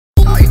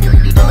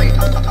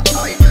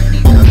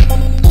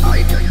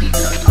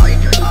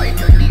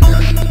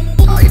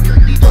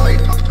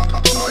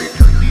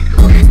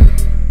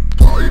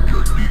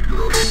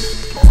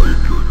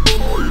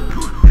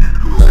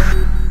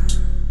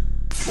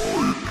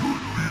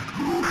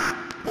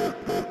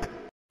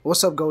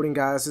What's up, Golden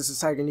guys? This is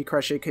Tiger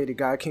Crush, aka the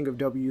God King of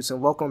W's,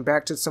 and welcome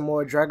back to some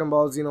more Dragon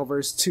Ball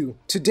Xenoverse 2.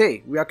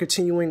 Today, we are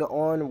continuing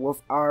on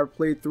with our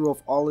playthrough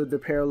of all of the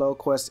parallel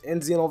quests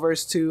in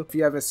Xenoverse 2. If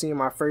you haven't seen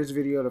my first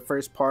video, the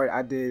first part,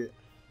 I did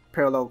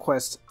parallel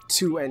quests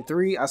 2 and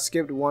 3. I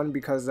skipped 1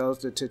 because that was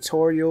the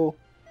tutorial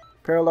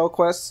parallel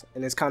quests,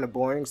 and it's kind of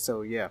boring,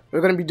 so yeah. We're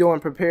going to be doing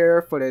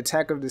Prepare for the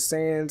Attack of the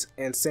Saiyans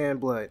and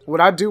Sand Blood.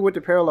 What I do with the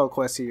parallel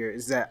quest here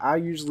is that I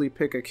usually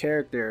pick a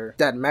character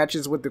that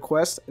matches with the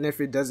quest, and if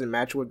it doesn't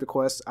match with the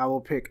quest, I will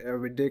pick a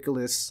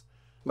ridiculous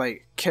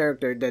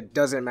character that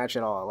doesn't match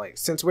at all. Like,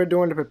 since we're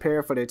doing the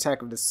Prepare for the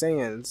Attack of the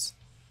Saiyans,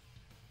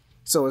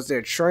 so is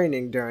their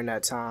training during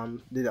that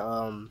time,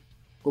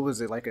 what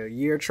was it, like a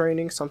year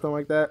training, something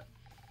like that?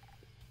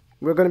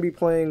 We're going to be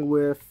playing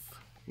with,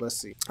 let's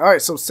see.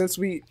 Alright, so since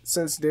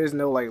there's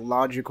no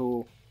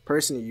logical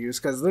person to use,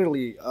 because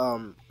literally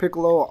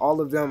Piccolo,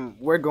 all of them,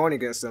 we're going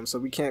against them, so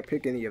we can't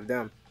pick any of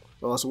them,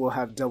 or else we'll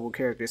have double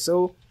characters.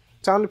 So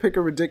time to pick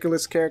a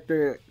ridiculous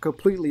character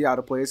completely out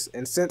of place.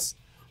 And since,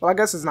 well, I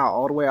guess it's not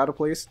all the way out of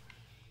place,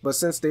 but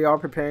since they are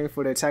preparing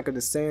for the Attack of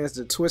the Saiyans,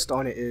 the twist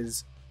on it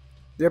is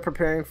they're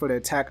preparing for the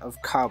attack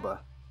of CABBA.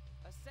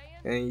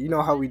 And you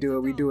know how we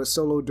do it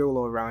solo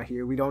dolo around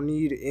here. We don't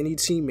need any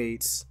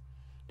teammates,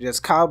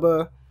 just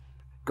CABBA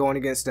going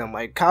against them.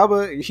 Like,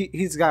 CABBA,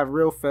 he's got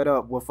real fed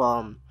up with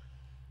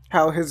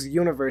how his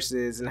universe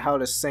is and how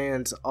the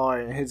Saiyans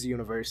are in his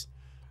universe,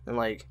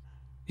 and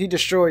he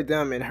destroyed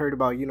them and heard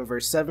about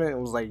Universe 7 and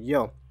was like,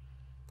 yo,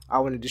 I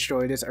want to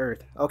destroy this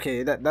Earth.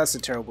 Okay, that's a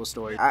terrible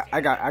story.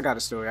 I got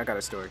a story.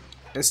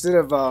 Instead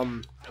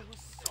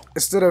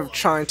of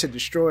trying to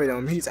destroy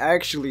them, he's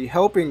actually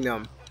helping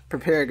them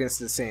prepare against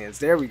the Saiyans.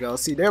 There we go.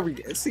 See,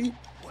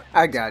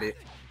 I got it.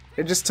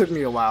 It just took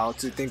me a while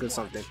to think of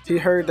something. He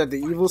heard that the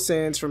evil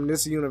Saiyans from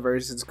this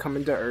universe is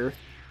coming to Earth.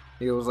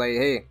 He was like,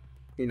 hey,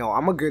 you know,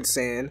 I'm a good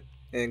Saiyan,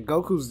 and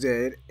Goku's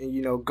dead, and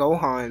you know,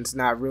 Gohan's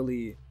not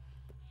really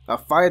a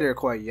fighter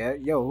quite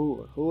yet.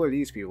 Yo, who are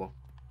these people?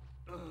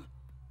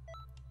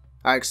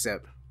 I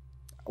accept.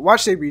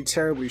 Watch they be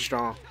terribly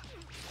strong.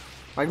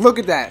 Like, look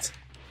at that.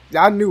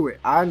 I knew it.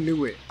 I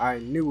knew I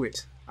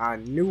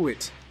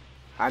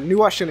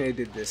shouldn't have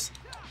did this.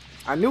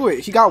 I knew it.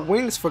 He got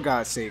wings, for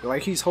God's sake.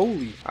 Like, he's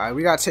holy. Alright,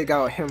 we gotta take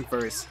out him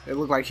first. It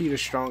looked like he's the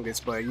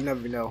strongest, but you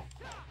never know.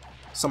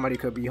 Somebody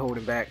could be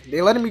holding back.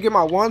 They letting me get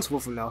my ones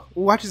with him though.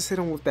 Ooh, I just hit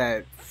him with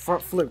that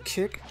front flip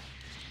kick.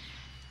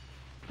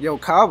 Yo,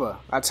 CABBA.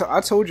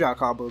 I told y'all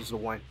CABBA was the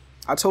one.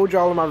 I told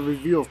y'all in my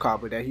review of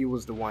CABBA that he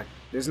was the one.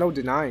 There's no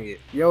denying it.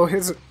 Yo,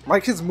 his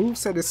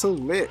moveset is so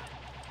lit.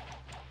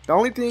 The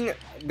only thing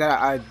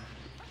that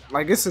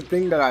it's a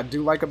thing that I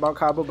do like about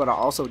CABBA, but I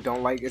also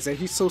don't like, is that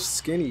he's so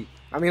skinny.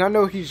 I mean, I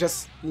know he's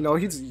just, you know,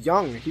 he's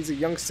young. He's a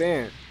young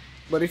Saiyan.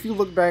 But if you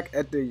look back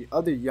at the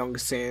other young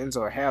Saiyans,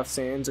 or half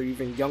Saiyans, or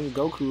even young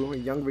Goku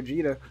and young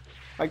Vegeta,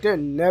 like, they're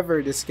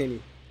never this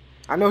skinny.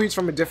 I know he's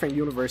from a different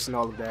universe and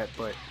all of that,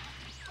 but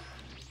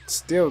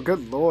still,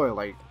 good lord,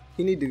 like,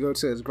 he need to go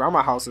to his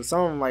grandma house or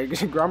something.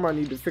 Like, grandma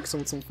need to fix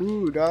him some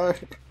food, dog.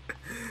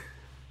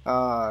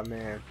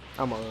 Man,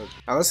 now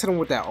let's hit him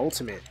with that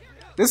ultimate.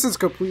 This is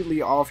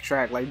completely off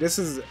track. Like, this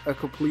is a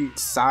complete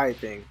side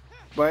thing,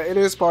 but it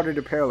is part of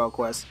the parallel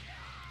quest.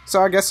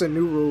 So I guess a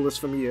new rule is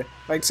for me,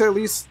 like, to at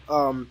least,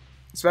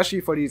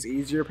 especially for these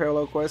easier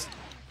parallel quests,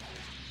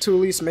 to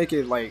at least make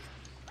it, like,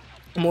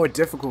 more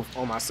difficult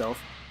on myself.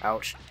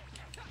 Ouch.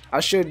 I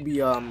should be,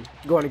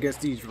 going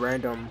against these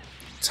random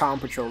time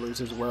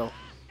patrollers as well.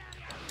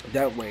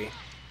 That way.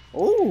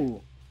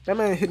 Oh, that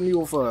man hit me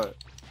with a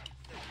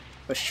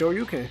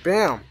Shoryuken.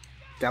 Bam.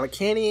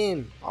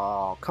 Gallicannon.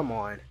 Oh, come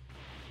on.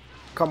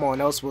 Come on,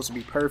 that was supposed to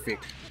be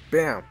perfect.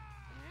 Bam.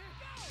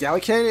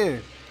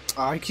 Gallicannon.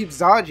 Oh, he keeps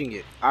dodging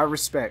it. I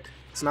respect.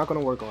 It's not gonna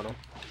work on him.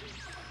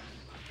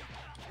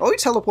 Oh, he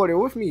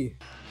teleported with me.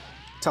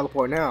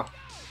 Teleport now.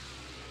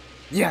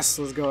 Yes,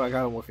 let's go. I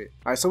got him with it.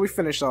 Alright, so we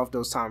finished off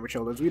those time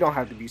patrollers. We don't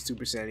have to be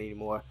Super Saiyan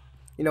anymore.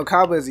 You know,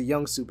 CABBA is a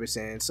young Super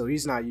Saiyan, so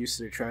he's not used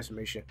to the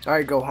transformation.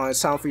 Alright, Gohan,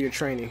 it's time for your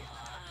training.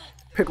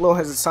 Piccolo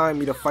has assigned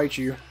me to fight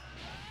you,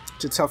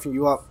 to toughen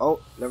you up. Oh,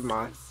 never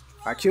mind.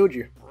 I killed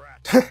you.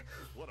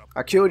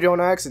 I killed you on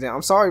accident.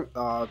 I'm sorry,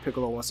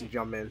 Piccolo wants to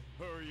jump in.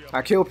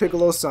 I killed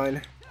Piccolo's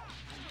son.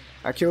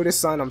 I killed his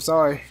son. I'm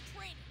sorry.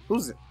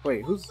 Who's it?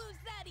 Wait,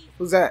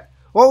 who's that?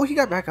 Whoa, he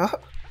got back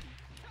up.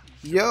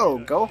 Yo,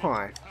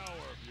 Gohan.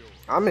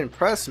 I'm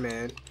impressed,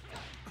 man.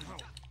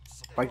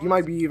 Like, you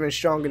might be even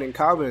stronger than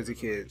CABBA as a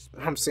kid.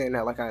 I'm saying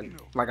that like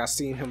I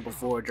seen him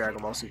before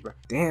Dragon Ball Super.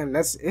 Damn,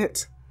 that's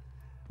it.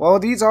 Well,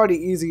 these are the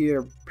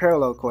easier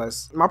parallel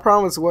quests. My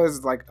promise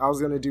was, like, I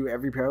was gonna do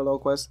every parallel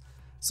quest.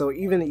 So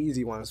even the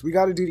easy ones. We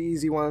gotta do the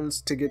easy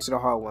ones to get to the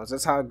hard ones.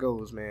 That's how it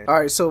goes, man.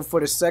 Alright, so for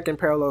the second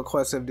parallel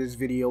quest of this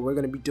video, we're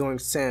gonna be doing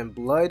Sand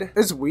Blood.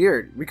 It's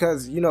weird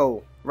because, you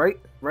know, right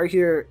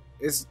here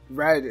is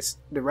Raditz,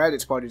 the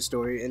Raditz part of the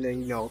story, and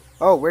then, you know,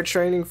 oh, we're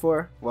training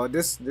for, well,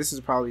 this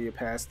is probably a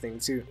past thing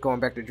too, going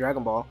back to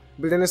Dragon Ball.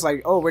 But then it's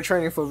like, oh, we're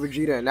training for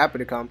Vegeta and Nappa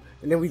to come,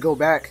 and then we go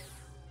back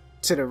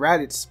to the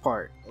Raditz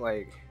part.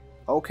 Like,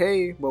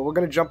 Okay, but we're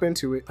gonna jump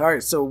into it.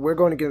 Alright, so we're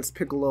going against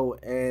Piccolo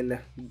and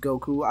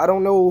Goku. I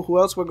don't know who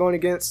else we're going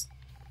against,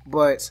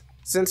 but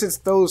since it's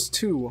those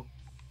two,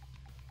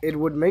 it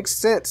would make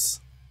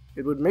sense.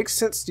 It would make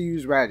sense to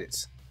use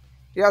Raditz.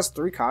 He has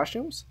 3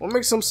 costumes? What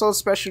makes him so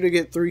special to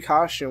get 3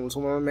 costumes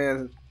when my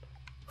man...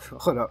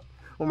 Hold up.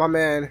 When my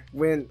man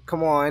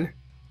come on.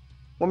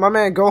 When my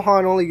man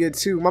Gohan only get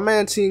 2. My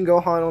man Teen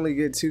Gohan only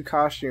get 2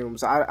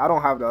 costumes. I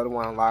don't have the other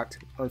one unlocked,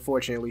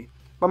 unfortunately.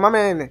 But my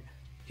man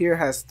here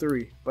has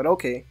 3. But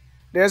okay.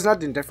 There's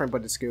nothing different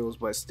but the skills,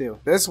 but still.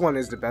 This one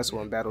is the best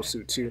one, Battle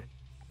Suit 2.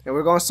 And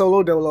we're going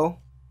solo dolo,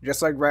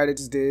 just like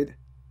Raditz did.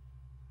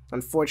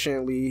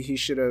 Unfortunately, he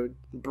should have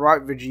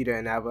brought Vegeta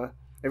and Nappa.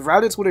 If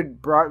Raditz would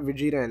have brought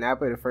Vegeta and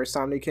Nappa the first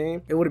time they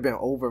came, it would have been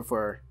over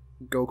for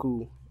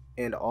Goku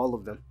and all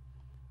of them.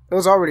 It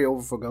was already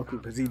over for Goku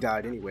because he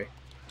died anyway.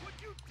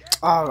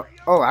 Oh,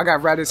 I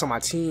got Raditz on my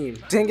team.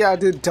 Dang it, I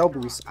did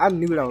doubles. I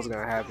knew that was going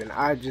to happen.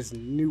 I just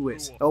knew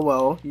it. Oh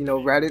well, you know,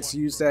 Raditz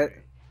used that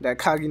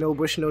Kage no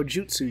Bushi no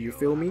Jutsu, you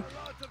feel me?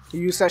 He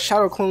used that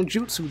Shadow Clone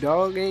Jutsu,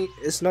 dog.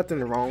 It's nothing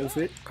wrong with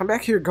it. Come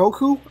back here,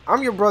 Goku.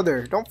 I'm your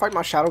brother. Don't fight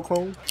my Shadow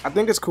Clone. I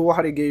think it's cool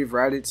how they gave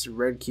Raditz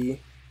Red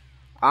Ki.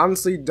 I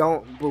honestly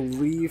don't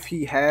believe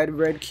he had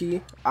Red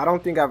Ki. I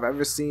don't think I've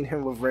ever seen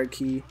him with Red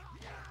Ki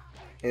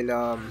in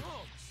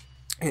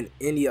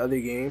any other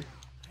game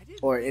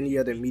or any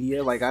other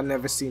media. Like, I've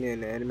never seen it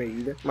in the anime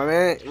either. My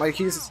man, like,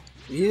 he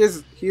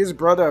is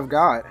brother of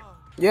God.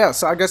 Yeah,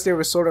 so I guess they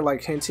were sort of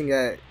like hinting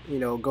at, you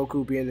know,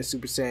 Goku being the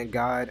Super Saiyan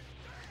God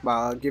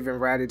by giving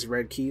Raditz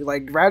Red Ki.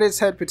 Like,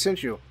 Raditz had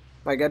potential.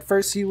 Like, at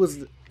first he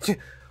was...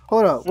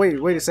 Hold up, wait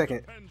a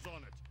second.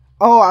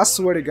 Oh, I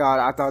swear to God,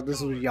 I thought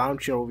this was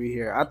Yamcha over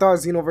here. I thought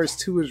Xenoverse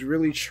 2 was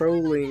really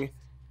trolling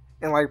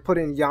and like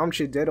putting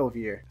Yamcha dead over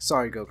here.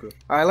 Sorry, Goku.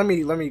 Alright,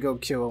 let me go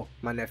kill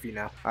my nephew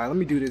now. Alright, let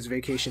me do this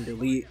vacation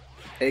delete,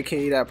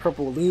 aka that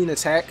purple lean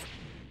attack.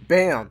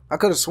 Bam! I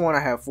could have sworn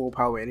I had full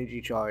power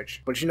energy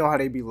charge, but you know how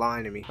they be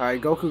lying to me.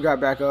 Alright, Goku got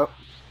back up.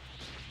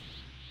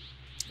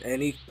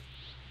 And he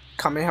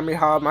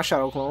Kamehameha my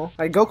Shadow Clone.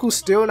 Like, Goku's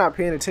still not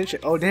paying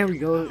attention. Oh, there we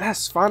go.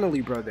 That's finally,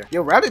 brother.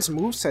 Yo, Raditz's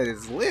moveset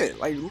is lit.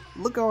 Like,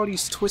 look at all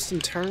these twists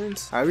and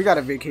turns. Alright, we got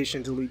a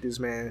vacation to delete this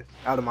man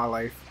out of my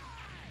life.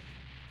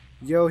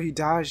 Yo, he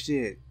dodged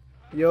it.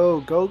 Yo,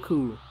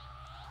 Goku.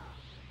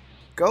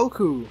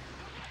 Goku. You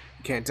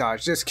can't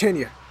dodge this, can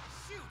you?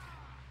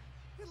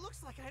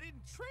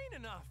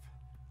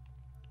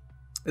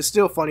 It's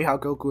still funny how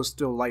Goku is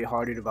still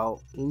lighthearted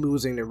about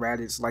losing to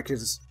Raditz, like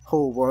his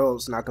whole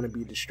world's not going to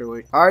be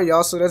destroyed. Alright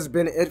y'all, so that's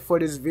been it for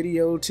this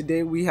video.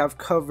 Today we have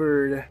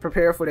covered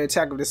Prepare for the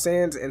Attack of the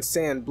Saiyans and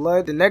Saiyan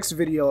Blood. The next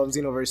video of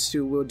Xenoverse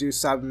 2 we'll do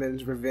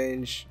Cyberman's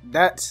Revenge.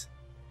 That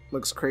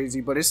looks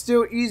crazy, but it's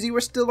still easy.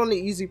 We're still on the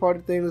easy part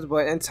of things,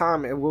 but in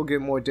time it will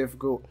get more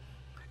difficult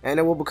and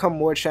it will become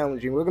more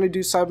challenging. We're going to do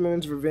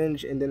Cyberman's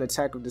Revenge and then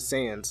Attack of the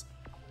Saiyans.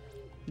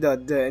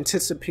 The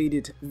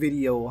anticipated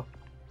video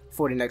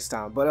for the next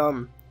time. But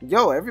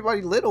yo,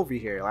 everybody lit over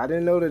here. I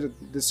didn't know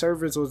that the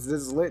servers was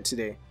this lit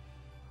today.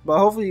 But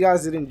hopefully you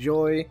guys did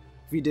enjoy.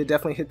 If you did,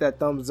 definitely hit that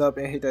thumbs up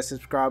and hit that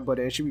subscribe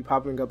button. It should be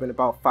popping up in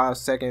about 5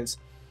 seconds.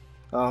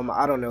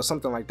 I don't know,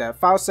 something like that.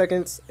 5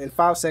 seconds. In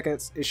 5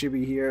 seconds it should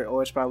be here,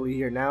 or it's probably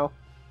here now.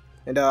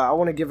 And I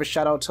want to give a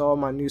shout out to all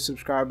my new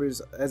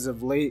subscribers. As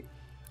of late,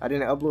 I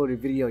didn't upload a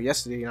video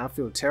yesterday and I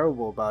feel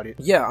terrible about it.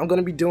 Yeah, I'm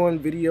gonna be doing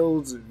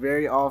videos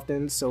very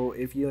often, so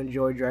if you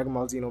enjoy Dragon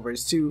Ball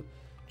Xenoverse 2,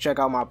 check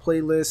out my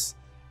playlist.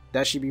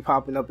 That should be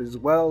popping up as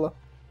well.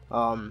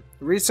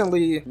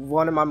 Recently,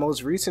 one of my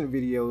most recent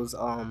videos,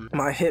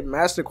 my Hit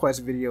Master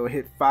Quest video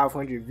hit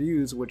 500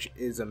 views, which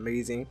is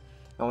amazing.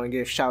 I want to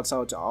give shouts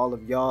out to all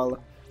of y'all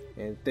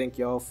and thank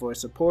y'all for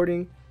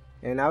supporting,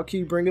 and I'll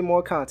keep bringing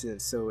more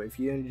content. So if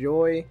you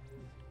enjoy,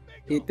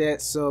 hit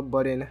that sub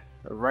button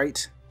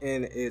right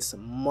in its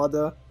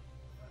mother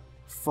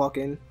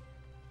fucking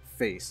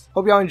face.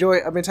 Hope y'all enjoy.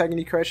 I've been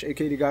Tiger Crush,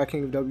 aka the God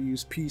King of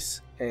W's.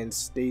 Peace and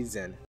stay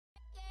zen.